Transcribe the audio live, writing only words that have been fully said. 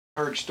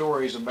Heard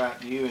stories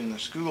about you in the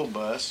school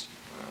bus.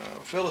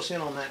 Fill us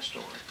in on that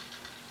story.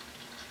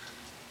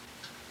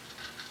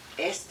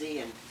 Esty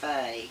and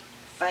Faye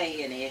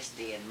and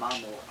Esty and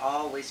Mama were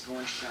always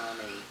going to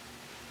Shawnee.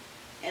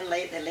 And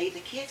they leave the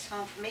kids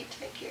home for me to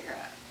take care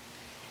of.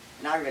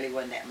 And I really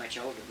wasn't that much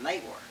older than they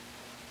were.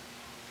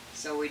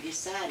 So we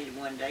decided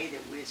one day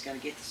that we was going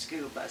to get the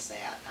school bus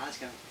out.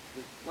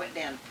 We went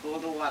down and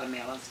pulled the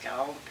watermelons, got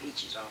all the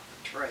peaches off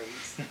the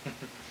trees,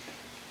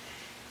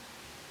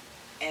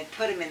 and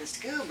put them in the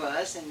school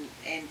bus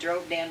and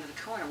drove down to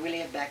the corner. We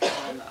lived back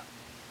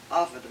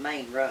off of the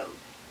main road.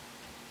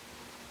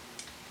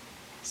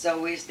 So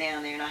we was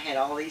down there, and I had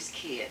all these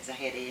kids. I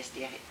had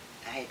Esty,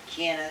 I had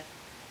Kenneth,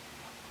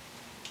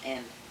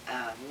 and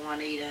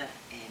Juanita,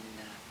 and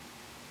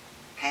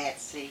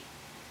Patsy.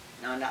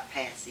 No, not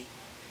Patsy.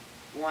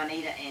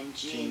 Juanita and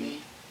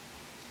Jenny.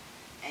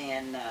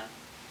 And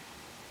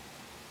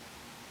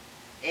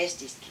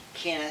Esty's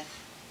Kenneth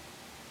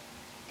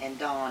and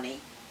Donnie.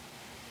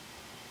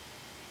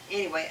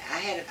 Anyway, I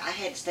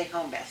had to stay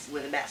home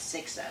with about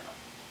 6 of them.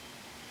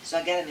 So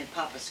I got them in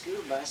Papa's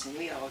school bus, and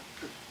we all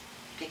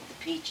picked the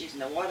peaches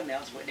and the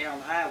watermelons, went down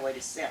the highway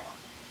to sell them.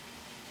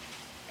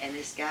 And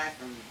this guy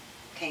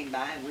came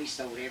by, and we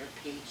sold every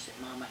peach that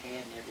Mama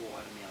had and every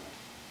watermelon.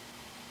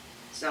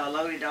 So I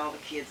loaded all the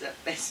kids up.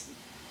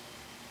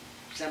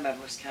 Some of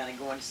them was kind of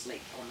going to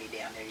sleep on me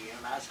down there,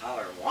 and I was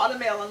hollering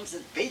watermelons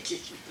and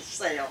peaches for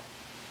sale.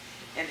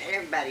 And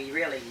everybody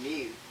really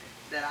knew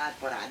that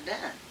what I'd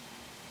done.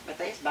 But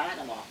they was buying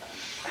them off of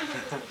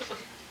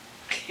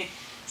me.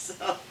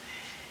 So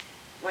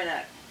when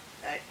I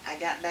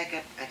got back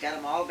up, I got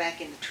them all back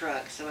in the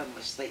truck. Some of them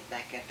was asleep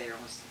back up there,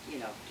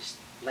 just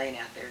laying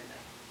out there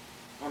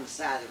on the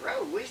side of the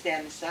road. We was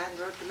down the side of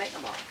the road to make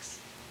a box.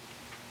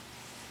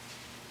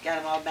 Got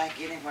them all back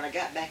in, and when I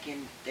got back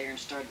in there and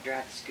started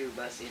driving the school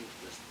bus into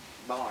this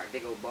barn,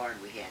 big old barn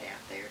we had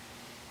out there,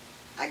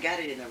 I got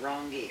it in the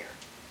wrong gear.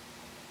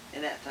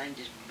 And that thing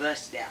just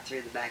busted out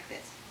through the back of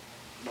that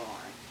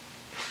barn.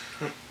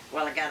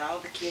 Well, I got all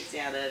the kids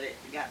out of it,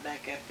 got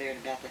back up there, and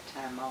about that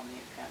time Mom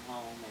had come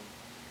home,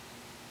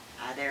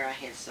 and I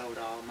had sold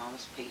all of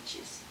Mama's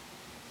peaches,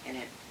 and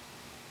had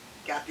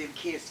got them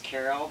kids to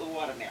carry all the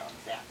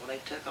watermelons out. Well, they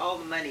took all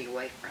the money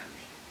away from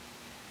me.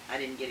 I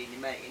didn't get any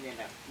money, and then,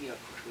 of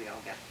course, we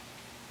all got,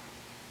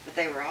 but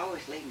they were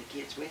always leaving the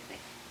kids with me.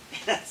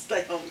 And I'd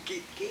stay home to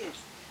keep the kids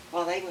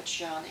while they went to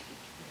Shawnee.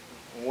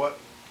 What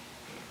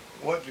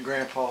did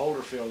Grandpa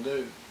Holderfield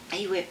do?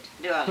 He whipped,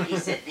 he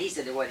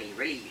said what he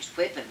really used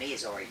whipping me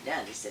is already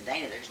done. He said,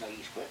 Dana, there's no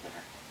use whipping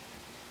her.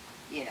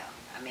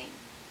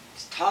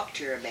 Just talk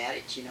to her about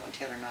it, and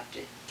tell her not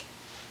to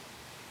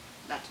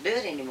do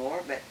it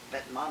anymore. But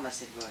Mama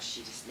said, well,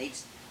 she just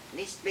needs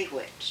to be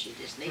whipped. She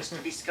just needs to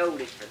be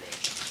scolded for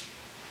this.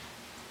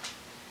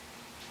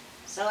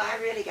 So I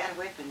really got a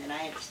whipping, and I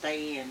had to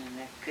stay in, and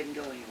I couldn't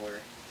go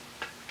anywhere.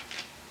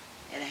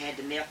 And I had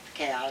to milk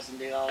the cows and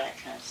do all that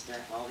kind of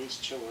stuff, all these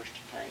chores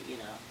to pay,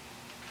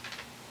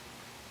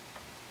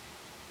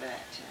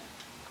 But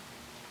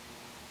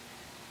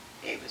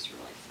it was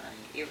really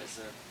funny. It was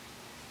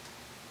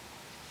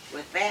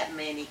with that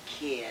many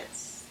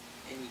kids,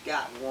 and you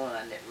got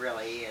one that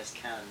really is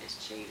kind of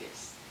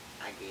mischievous,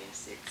 I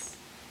guess.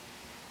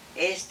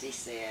 Esty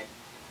said,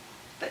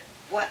 but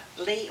what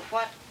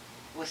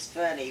was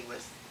funny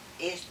was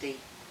Esty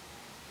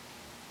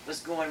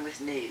was going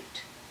with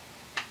Newt.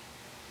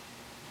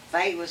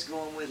 Faye was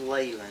going with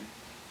Leland.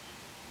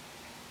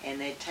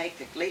 And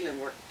Leland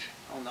worked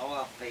on the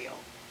oil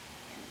field,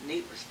 and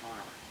Newt was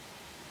farmer.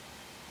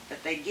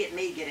 But they'd get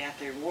me to get out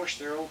there and wash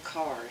their old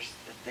cars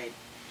that they'd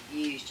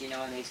used, and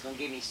they was going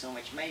to give me so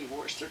much money to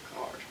wash their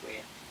cars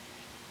with.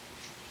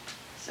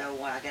 So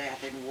when I got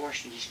out there and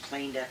washed and just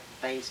cleaned up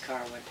Faye's car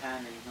one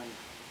time, and when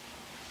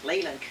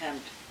Leland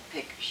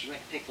she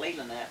went to pick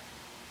Leland up,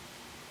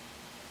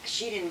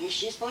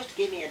 she's supposed to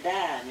give me a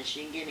dime, and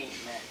she didn't give me any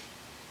money.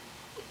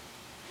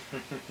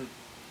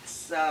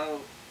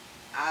 So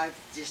I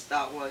just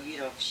thought, well,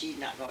 if she's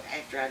not going,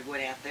 after I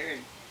went out there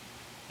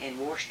and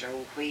washed her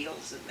old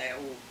wheels and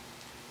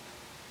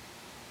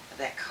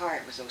that car,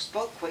 it was those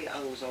spoke wheels,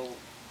 those old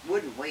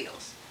wooden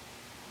wheels.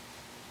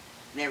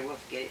 Never will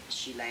forget it.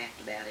 She laughed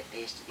about it.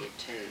 Esther did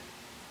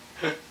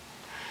too.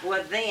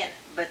 Well,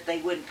 but they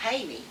wouldn't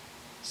pay me,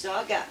 so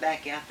I got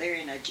back out there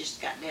and I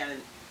just got down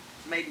and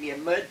made me a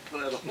mud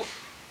puddle.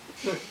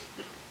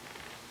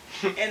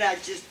 And I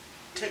just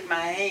took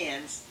my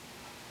hands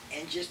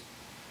and just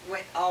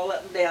went all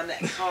up and down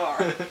that car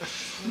and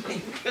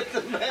put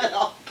the mud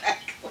all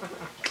back on the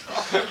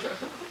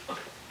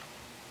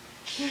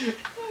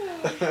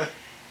car.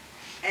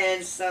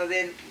 And so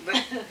then,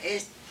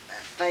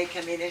 Faye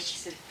come in there, she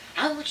said,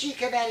 I want you to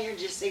come out here and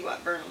just see what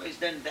Verna Lou's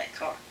done to that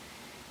car.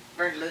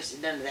 Verna Lou's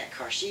done to that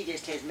car. She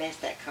just has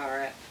messed that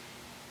car up.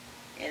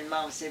 And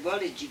Mama said, well,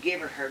 did you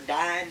give her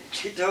dime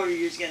that you told her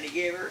you was going to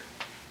give her?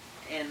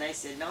 And they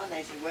said, no. And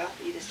they said, well,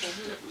 you just have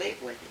to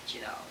live with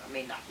it, I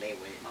mean, not live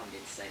with it. Mom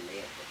didn't say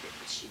live with it,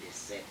 but she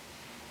just said,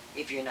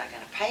 if you're not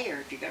going to pay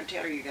her, if you're going to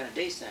tell her you're going to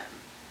do something,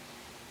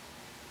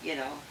 you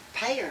know,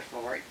 pay her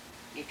for it.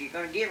 If you're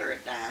going to give her a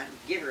dime,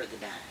 give her the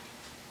dime.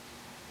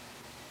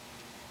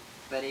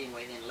 But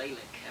anyway, then Leland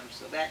comes.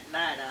 So that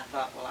night I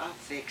thought, well, I'll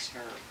fix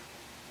her.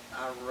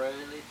 I'll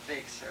really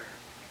fix her.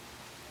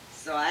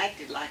 So I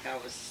acted like I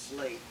was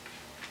asleep.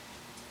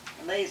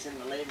 And they was in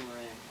the living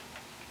room.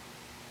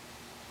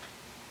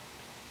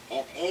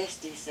 And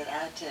Esty said,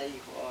 I tell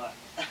you what,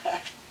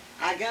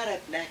 I got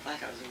up and acted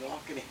like I was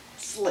walking in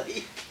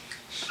sleep.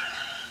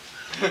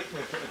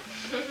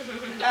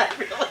 I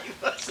really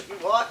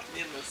wasn't walking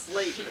in the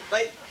sleep,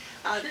 but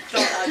I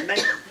thought I'd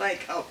make them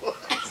think I was.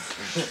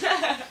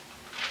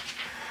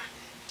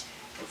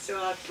 And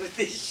so I put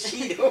this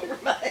sheet over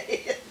my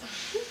head.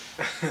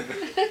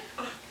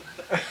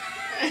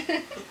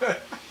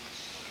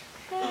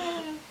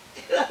 And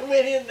I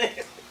went in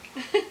there.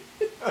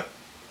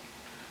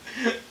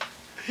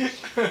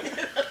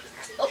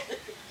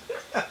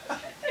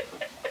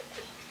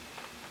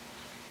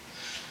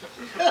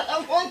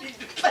 I wanted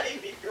to pay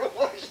me for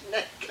washing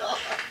that car.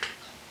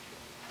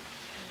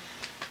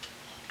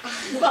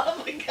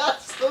 Mama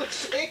got so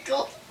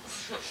tickled.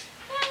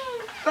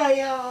 They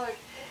hollered.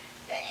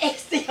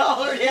 Esty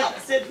hollered out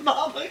and said,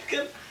 Mama,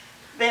 come.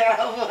 There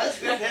I was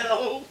with that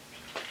old.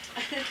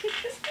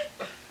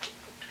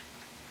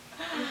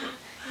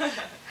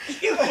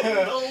 You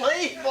wouldn't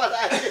believe what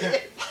I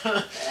did.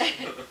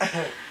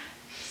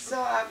 So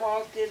I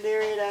walked in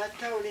there and I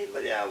told him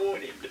that I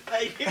wanted him to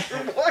pay me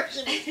for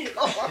washing his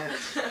car.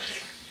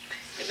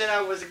 And then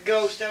I was a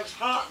ghost. I was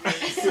hot and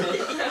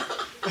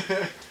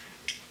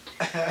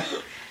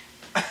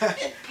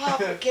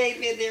Papa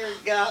came in there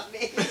and got me.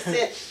 He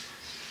said,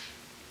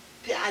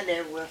 I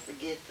never will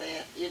forget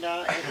that, you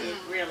know, and it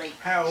really.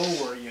 How old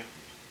were you?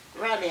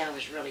 Rodney, I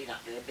was really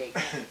not very big.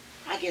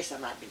 I guess I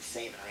might have been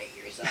 7 or 8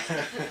 years old.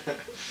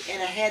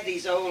 And I had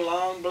these old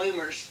long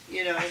bloomers,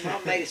 you know, and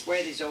Mom made us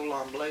wear these old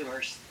long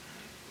bloomers.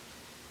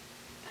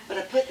 But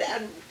I put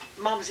that,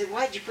 Mama said,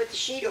 why'd you put the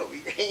sheet over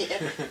your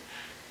head?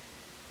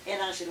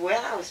 And I said,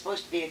 well, I was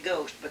supposed to be a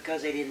ghost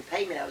because they didn't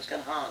pay me and I was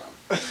going to haunt them.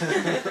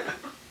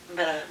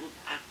 But I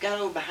got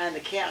over behind the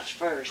couch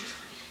first,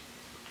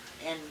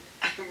 and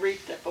I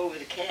reached up over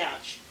the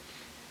couch,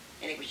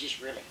 and it was just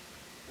really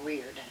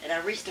weird. And I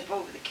reached up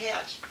over the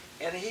couch,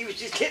 and he was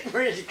just getting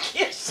ready to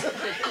kiss me.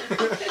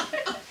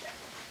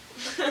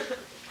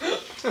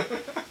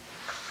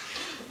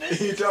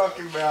 You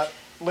talking about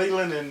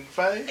Leland and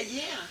Faye?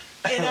 Yeah,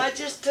 and I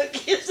just took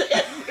his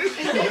head and moved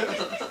it.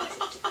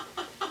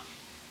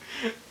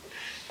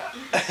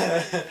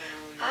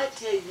 I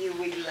tell you,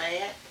 we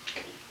laughed.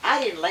 I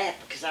didn't laugh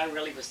because I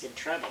really was in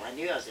trouble. I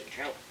knew I was in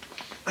trouble.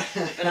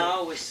 But I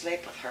always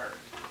slept with her.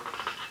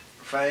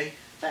 Faye?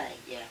 Faye,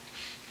 yeah.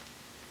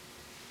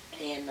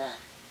 And,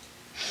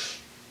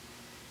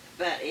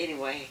 but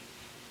anyway,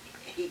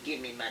 he gave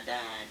me my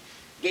dime,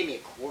 gave me a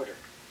quarter.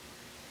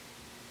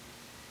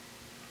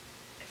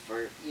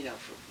 For, you know,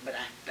 but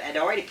I'd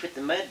already put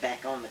the mud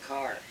back on the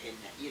car, and,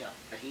 you know,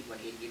 but he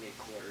went ahead and give me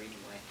a quarter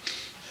anyway.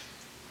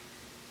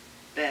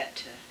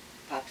 But,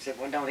 Papa said,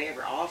 well, don't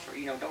ever offer,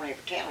 you know, don't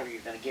ever tell her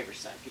you're going to give her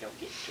something if you don't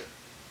give it to her.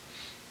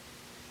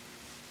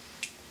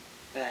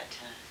 But,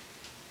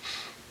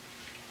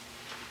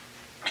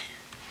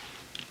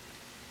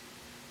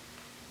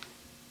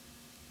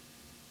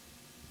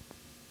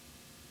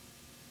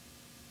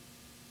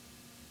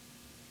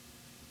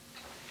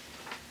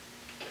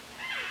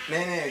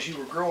 Nana, as you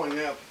were growing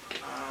up,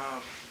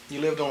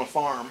 you lived on a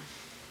farm.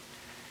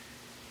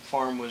 The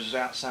farm was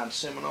outside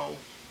Seminole.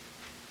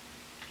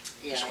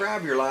 yeah.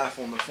 Describe your life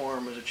on the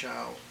farm as a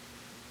child,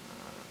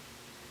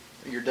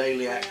 your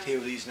daily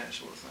activities and that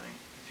sort of thing,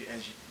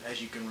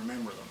 as you can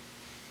remember them.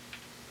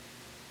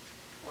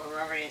 Well,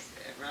 Robert,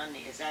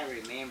 Rodney, as I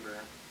remember,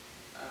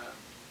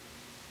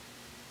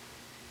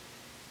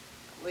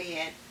 we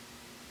had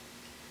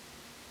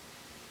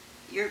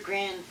your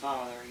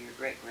grandfather, your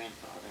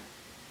great-grandfather,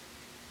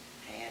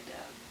 had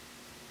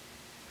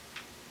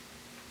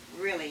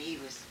really he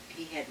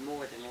had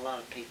more than a lot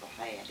of people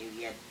had.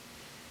 He had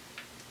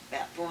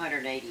about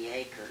 480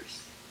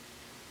 acres,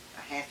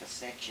 a half a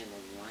section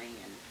of land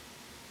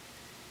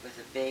with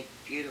a big,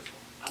 beautiful.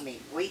 I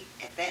mean,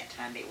 at that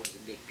time it was a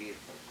big,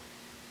 beautiful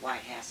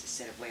white house that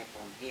set way up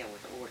on the hill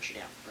with an orchard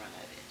out in front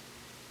of it.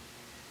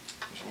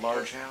 It was a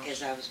large house?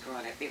 As I was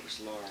growing up, it was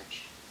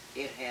large.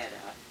 It had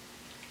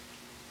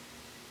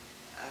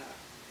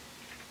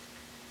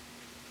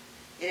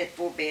it had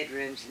 4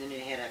 bedrooms, and then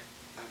it had a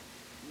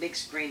big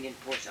screened-in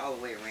porch all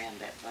the way around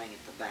that thing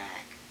at the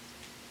back,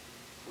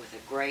 with a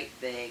great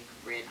big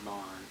red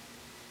barn.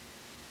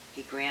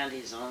 He ground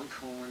his own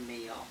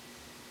cornmeal,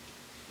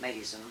 made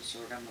his own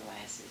sorghum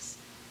molasses,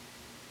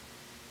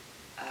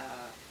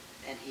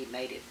 and he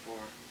made it for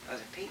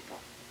other people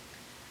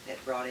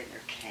that brought in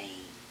their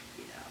cane,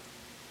 you know.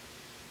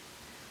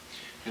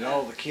 Did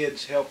all the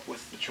kids help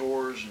with the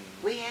chores? And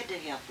we had to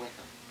help with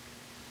them.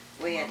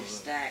 We had to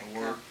stack the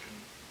work.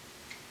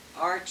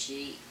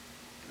 Archie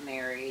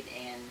married,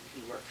 and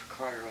he worked for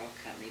Carter Oil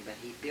Company, but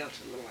he built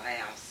a little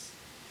house.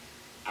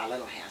 It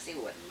wasn't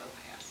a little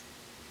house.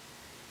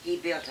 He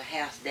built a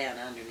house down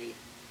underneath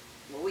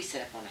well, we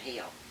set up on a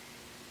hill,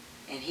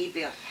 and he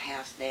built a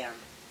house down,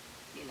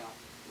 you know,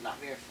 not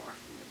very far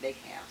from the big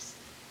house,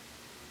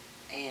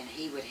 and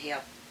he would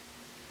help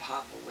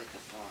Papa with the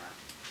farm.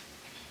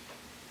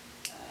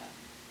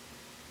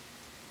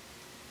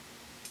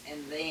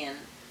 And then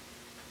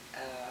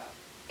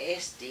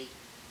Esty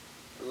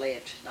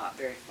lived not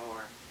very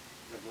far.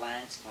 The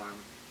Lyons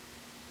farm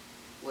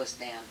was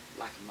down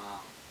like a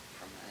mile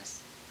from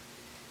us.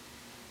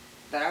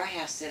 But our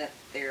house set up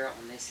there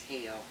on this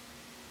hill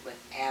with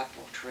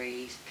apple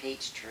trees,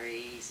 peach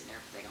trees, and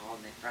everything all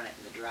in the front of it,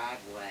 and the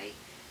driveway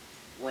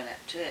went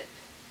up to it.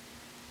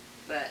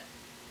 But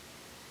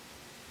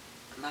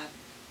my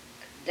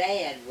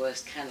dad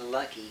was kind of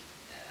lucky.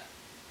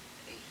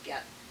 He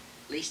got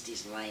leased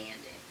his land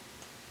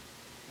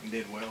and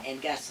did well.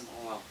 And got some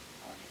oil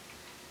on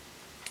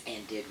it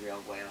and did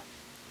real well.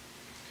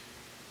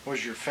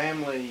 Was your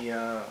family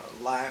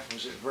life,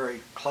 was it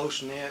very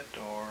close-knit,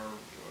 or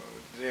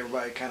did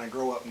everybody kind of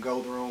grow up and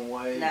go their own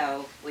way?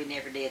 No, we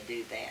never did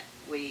do that.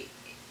 We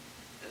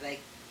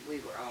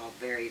were all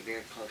very,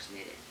 very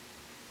close-knitted.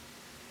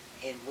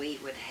 And we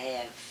would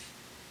have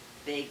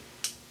big,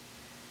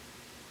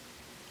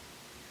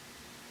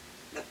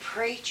 the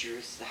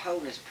preachers, the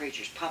holiness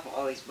preachers, Papa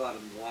always bought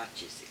them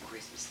watches at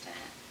Christmas time.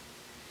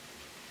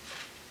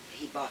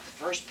 He bought the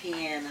first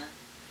piano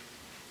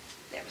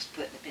that was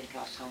put in the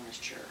Pentecostal Holiness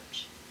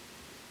Church.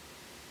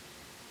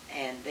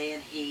 And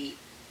then he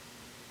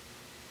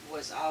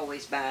was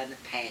always buying the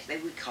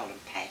pastors. We called them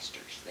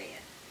pastors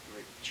then. We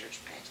were church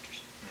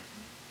pastors.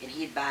 Mm-hmm. And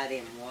he'd buy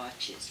them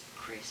watches for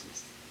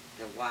Christmas,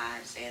 the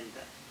wives and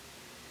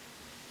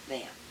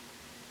them.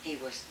 He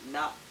was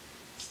not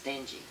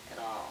stingy at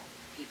all.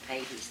 He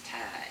paid his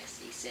tithes.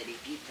 He said,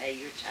 if you pay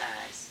your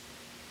tithes,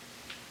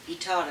 he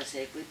taught us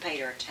that if we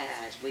paid our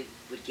tithes, we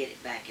would get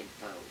it back in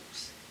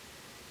folds.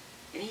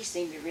 And he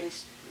seemed to really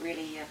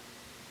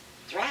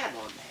thrive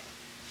on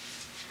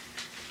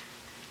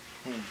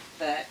that.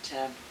 But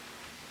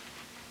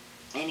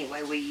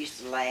anyway, we used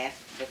to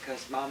laugh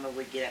because Mama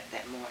would get up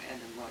that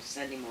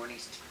Sunday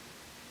mornings to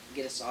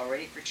get us all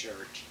ready for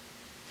church.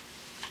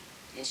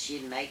 And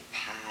she'd make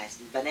pies.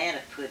 And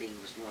banana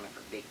pudding was one of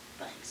her big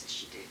things that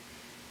she did.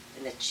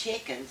 And the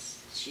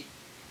chickens, she'd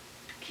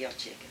kill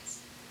chickens.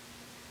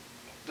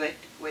 But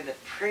with the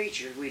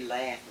preacher, we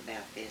laugh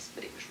about this,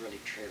 but it was really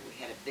true. We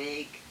had a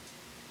big,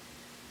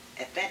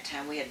 at that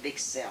time we had a big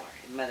cellar,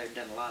 and Mother had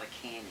done a lot of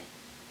canning.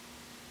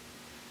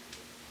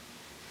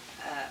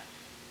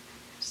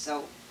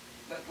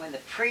 But when the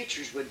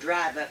preachers would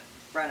drive up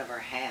in front of our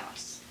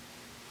house,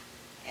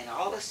 and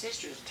all the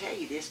sisters will tell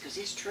you this because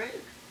it's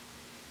true,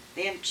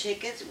 them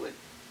chickens would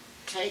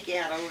take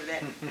out over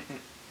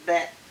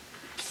that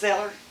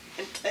cellar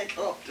and take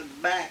off to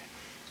the back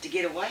to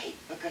get away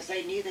because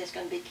they knew they was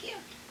going to be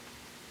killed.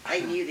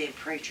 They knew them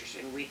preachers,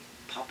 and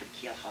Papa would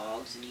kill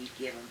hogs, and he'd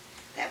give them.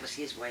 That was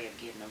his way of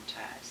giving them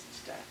tithes and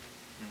stuff.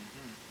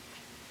 Mm-hmm.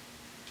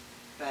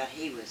 But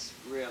he was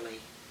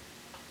really,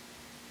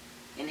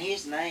 and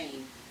his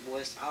name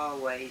was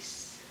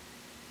always.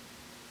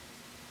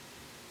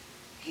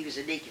 He was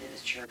a deacon in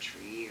the church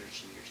for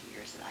years and years and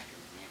years that I can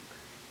remember.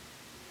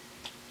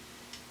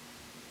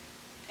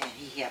 And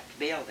he helped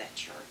build that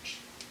church.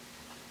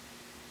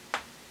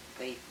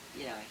 But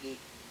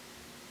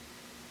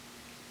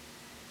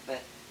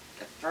but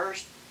the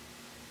first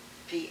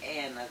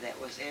piano that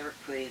was ever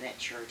put in that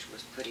church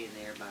was put in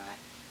there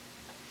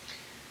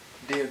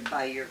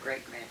by your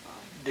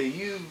great-grandfather. Do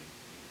you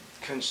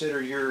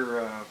consider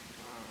your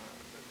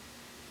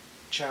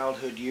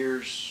childhood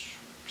years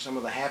some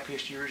of the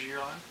happiest years of your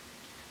life?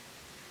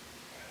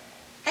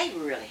 They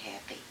were really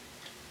happy.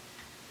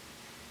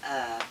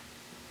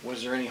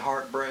 Was there any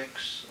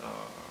heartbreaks?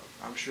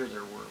 I'm sure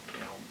there were,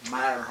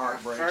 minor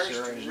heartbreaks. Our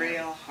first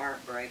real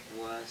heartbreak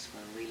was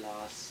when we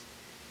lost,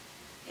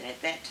 and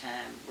at that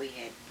time we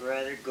had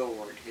Brother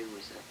Gord, who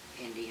was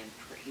he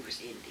was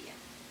Indian,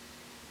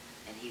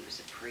 and he was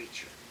a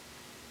preacher.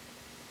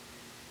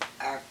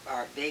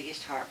 Our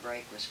biggest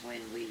heartbreak was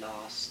when we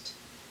lost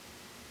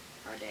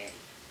our daddy.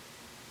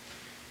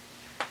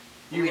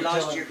 We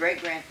lost your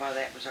great-grandfather.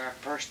 That was our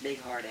first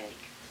big heartache.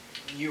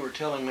 You were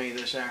telling me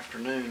this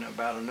afternoon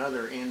about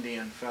another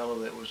Indian fellow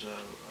that was a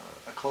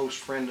close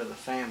friend of the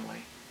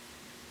family.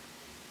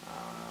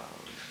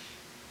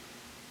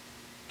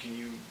 Can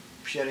you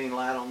shed any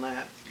light on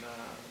that?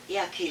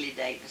 Yeah, Keely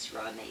Davis,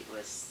 Rodney,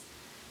 was.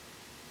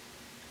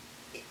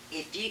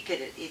 If you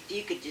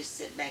could just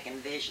sit back and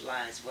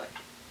visualize what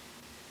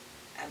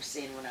I'm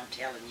seeing when I'm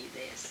telling you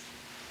this,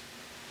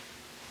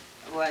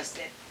 was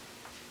that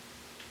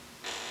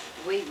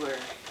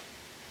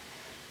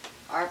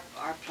our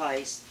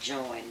place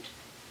joined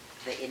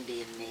the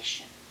Indian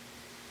Mission.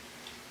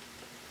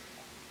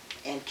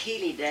 And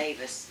Keely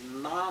Davis'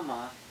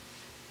 mama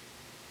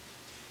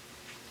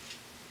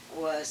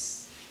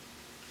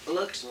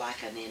looked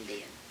like an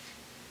Indian.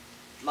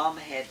 Mama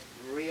had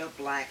real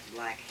black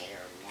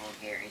hair, long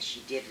hair, and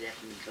she did it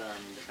up in the bun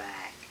in the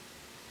back.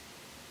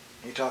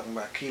 Are you talking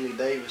about Keely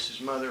Davis's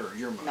mother or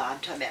your mother? No, I'm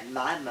talking about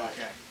my mother.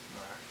 Okay.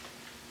 All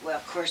right. Well,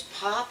 of course,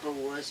 Papa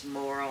was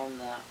more on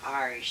the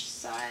Irish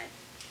side.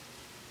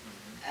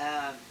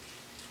 Mm-hmm.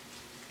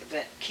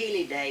 But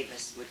Keely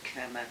Davis would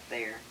come up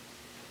there,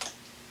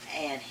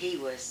 and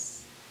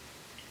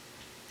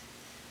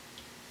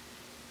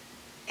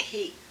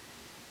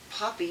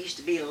Papa used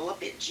to be a little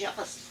bit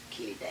jealous of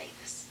Keely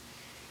Davis.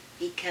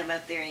 He'd come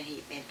up there, and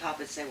Papa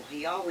would say, well,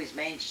 he always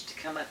manages to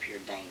come up here,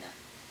 Dana,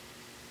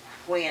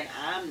 when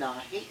I'm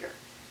not here.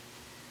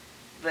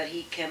 But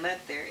he'd come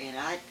up there, and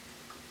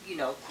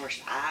of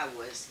course, I'd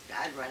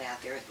run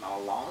out there with my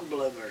long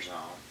bloomers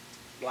on.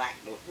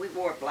 We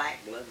wore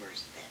black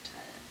bloomers at that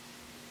time.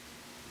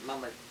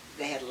 Mama,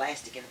 they had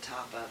elastic in the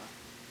top of them.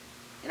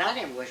 And I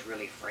never was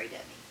really afraid of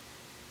him.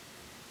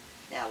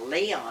 Now,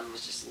 Leon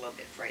was just a little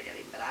bit afraid of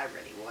him, but I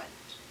really wasn't.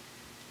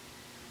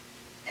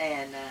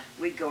 And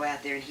we'd go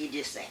out there, and he'd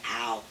just say,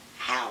 ow,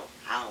 ow,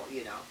 ow,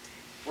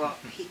 Well,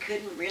 he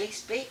couldn't really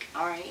speak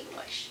our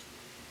English.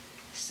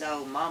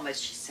 So Mama,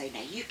 she'd say,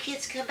 now, you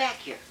kids come back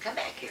here.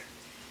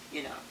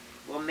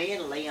 Well, me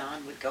and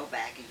Leon would go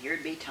back, and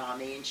here'd be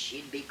Tommy, and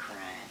she'd be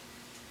crying.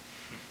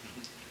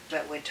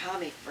 But when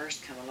Tommy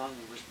first come along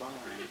and was born,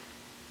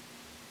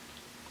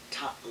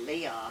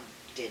 Leon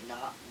did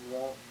not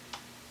want,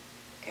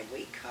 and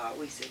we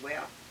said,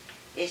 well,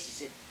 she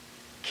said,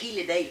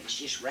 Keely Davis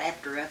just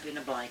wrapped her up in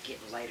a blanket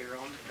and laid her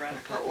on the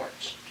front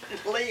porch.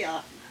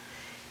 Leon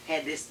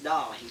had this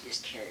doll he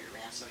just carried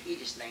around, so he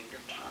just named her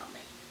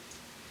Tommy.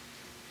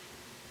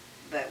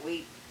 But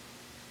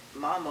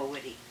Mama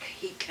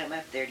he'd come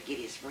up there to get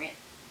his rent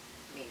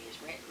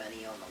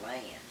money on the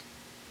land.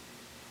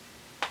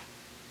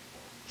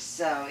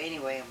 So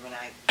anyway, when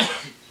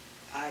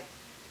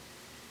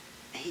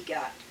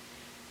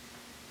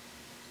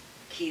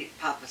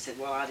Papa said,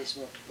 well, I just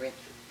want to rent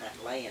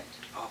that land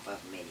off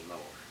of him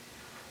anymore.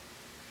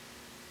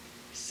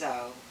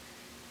 So,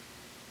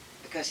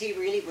 because he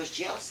really was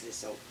jealous of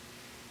this old,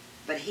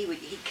 but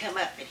he'd come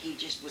up and he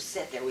just would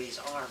sit there with his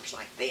arms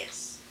like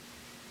this,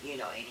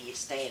 and he'd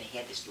stand, and he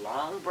had this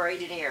long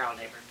braided hair, I'll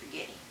never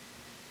forget him.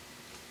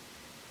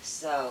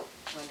 So,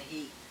 when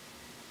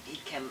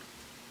he'd come,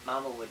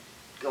 Mama would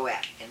go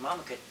out, and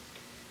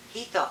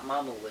he thought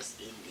Mama was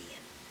Indian.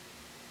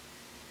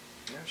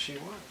 Yeah, she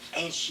was.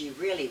 And she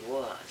really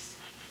was.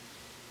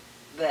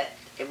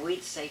 And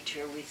we'd say to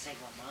her, well,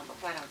 Mama,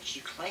 why don't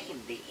you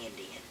claim the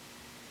Indian?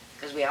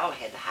 Because we all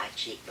had the high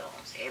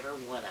cheekbones. Every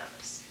one of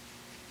us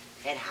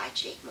had high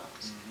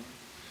cheekbones. Mm-hmm.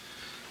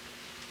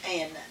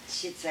 And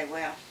she'd say,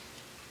 well,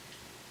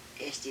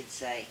 Esty'd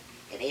say,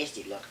 and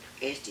Esty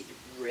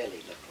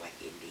really looked like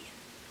Indian.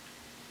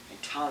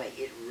 And Tommy,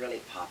 it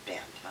really popped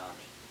out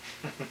Tommy.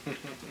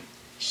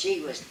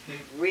 She was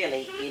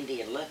really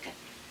Indian looking.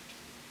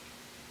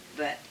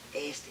 But,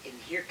 and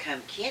here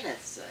come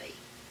Kenneth say,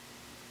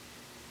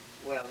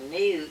 well,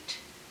 Newt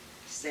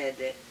said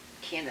that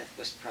Kenneth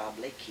was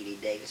probably Keely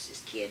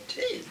Davis's kid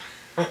too.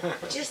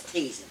 Just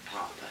teasing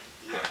Papa,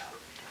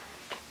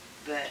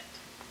 But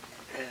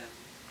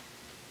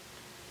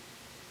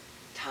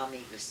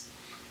Tommy was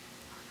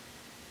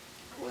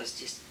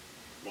just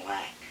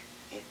black.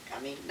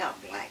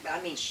 Not black,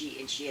 but she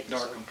had this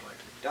dark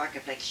complexion. Dark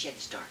complexion. She had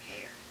this dark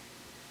hair.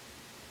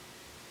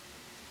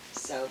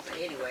 So, but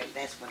anyway,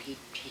 that's what he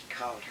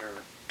called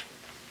her.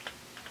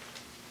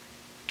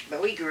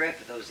 But we grew up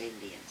with those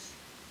Indians.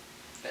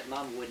 But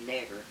Mama would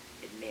never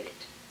admit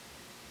it,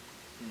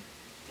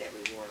 that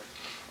we were.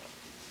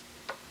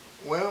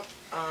 Well,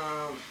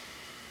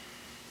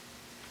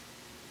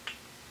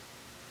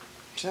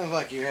 sounds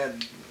like you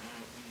had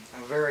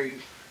a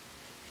very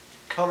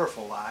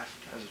colorful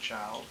life as a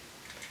child,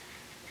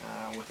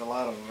 with a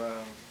lot of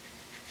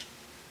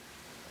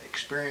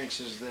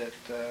experiences that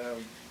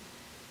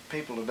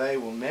people today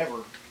will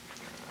never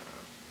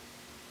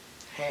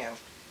have.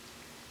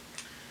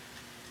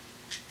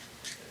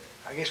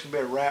 I guess we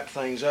better wrap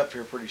things up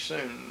here pretty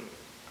soon.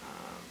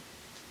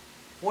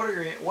 What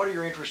are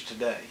your interests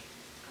today?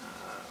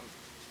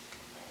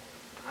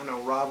 I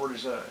know Robert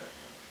is a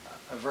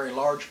very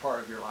large part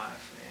of your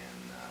life,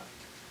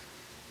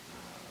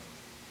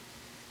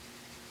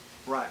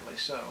 and rightly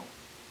so.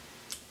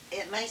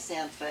 It may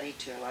sound funny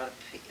to a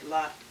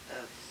lot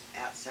of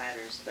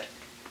outsiders, but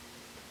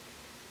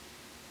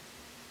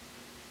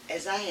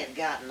as I have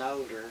gotten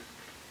older,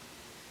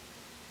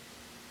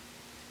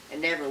 I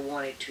never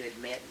wanted to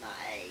admit my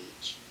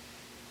age.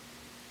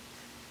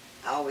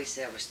 I always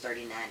said I was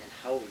 39 and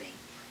holding.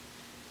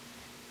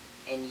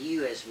 And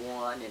you is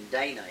one, and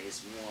Dana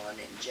is one,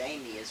 and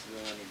Jamie is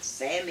one, and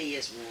Sammy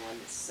is one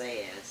that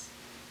says,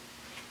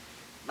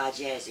 my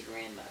jazzy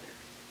grandmother.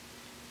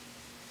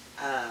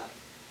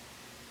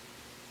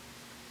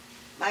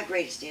 My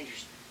greatest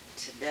interest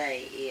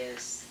today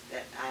is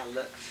that I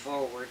look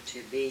forward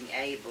to being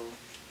able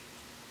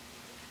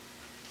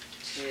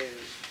to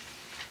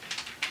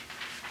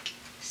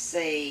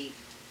see,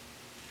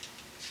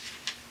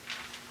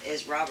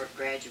 as Robert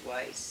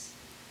graduates,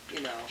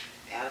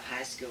 out of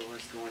high school and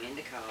is going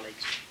into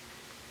college.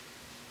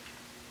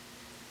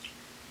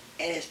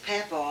 And as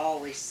Papa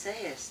always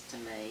says to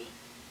me,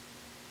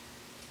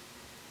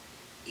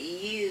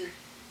 you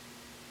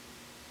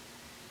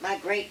my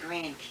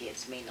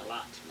great-grandkids mean a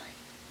lot to me.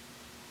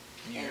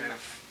 You And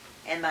have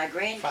And my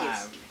grandkids,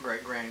 5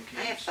 great-grandkids.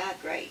 I have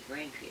 5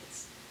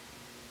 great-grandkids.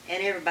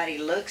 And everybody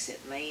looks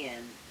at me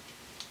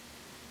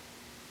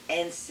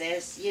and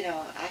says, you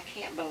know, I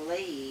can't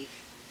believe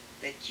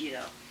that, you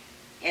know.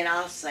 And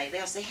they'll say,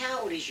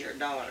 how old is your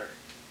daughter?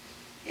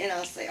 And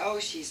I'll say, oh,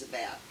 she's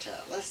about,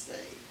 let's see,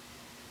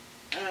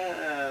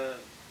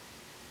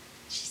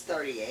 she's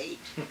 38,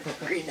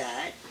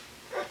 39.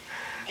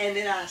 And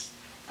then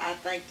I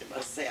think to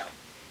myself,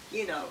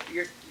 you know,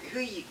 who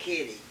are you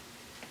kidding?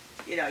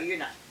 You know, you're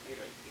not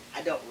really,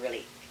 I don't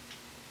really.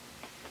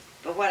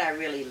 But what I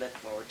really look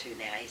forward to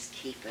now is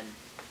keeping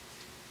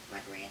my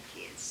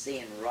grandkids,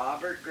 seeing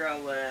Robert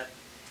grow up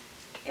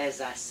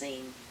as I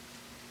seen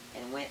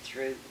and went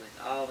through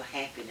with all the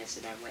happiness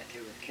that I went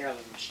through with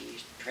Carolyn when she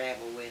used to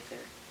travel with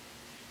her.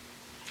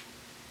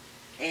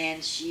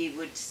 And she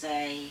would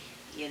say,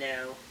 you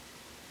know,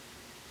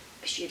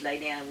 she'd lay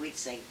down and we'd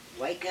say,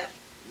 wake up,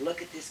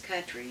 look at this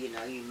country, you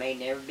know, you may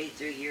never be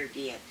through here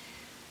again.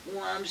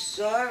 Well, I'm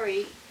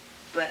sorry,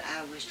 but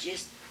I was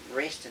just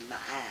resting my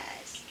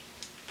eyes.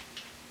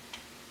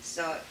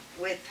 So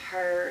with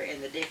her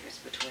and the difference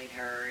between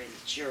her and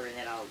the children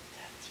that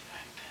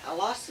I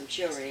lost some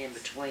children in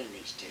between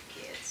these 2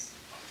 kids,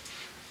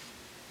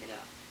 you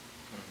know.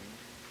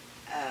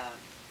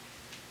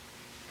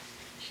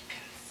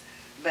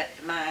 But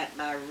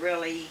my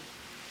really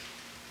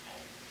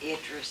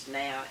interest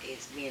now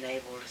is being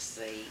able to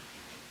see,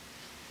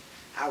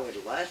 I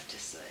would love to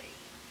see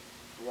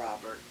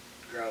Robert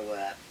grow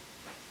up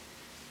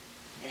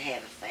and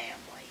have a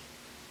family.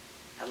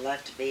 I'd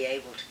love to be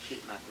able to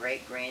keep my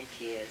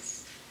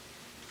great-grandkids.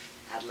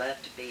 I'd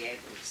love to be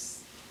able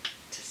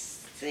to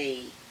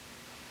see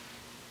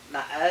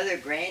my other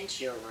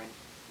grandchildren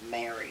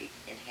married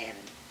and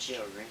having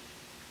children.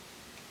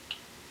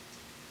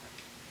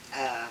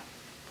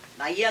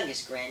 My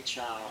youngest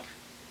grandchild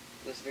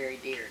was very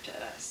dear to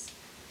us,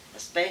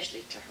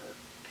 especially to her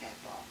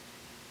papa.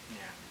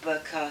 Yeah.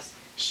 Because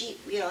she,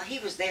 you know, he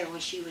was there when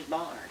she was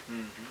born.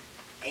 Mm-hmm.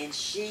 And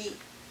she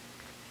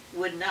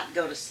would not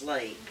go to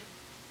sleep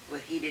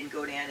when he didn't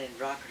go down and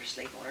rock her to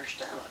sleep on her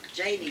stomach.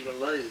 Jamie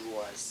Lou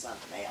was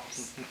something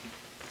else.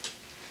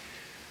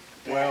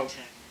 Well,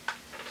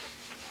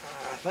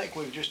 I think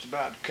we've just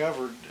about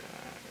covered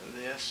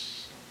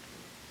this.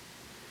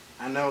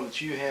 I know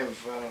that you have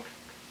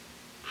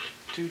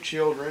 2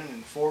 children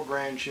and 4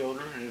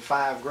 grandchildren and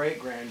 5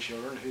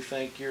 great-grandchildren who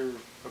think you're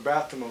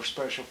about the most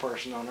special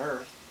person on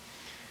earth.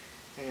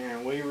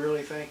 And we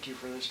really thank you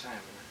for this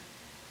time.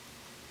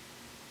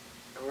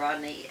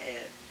 Rodney,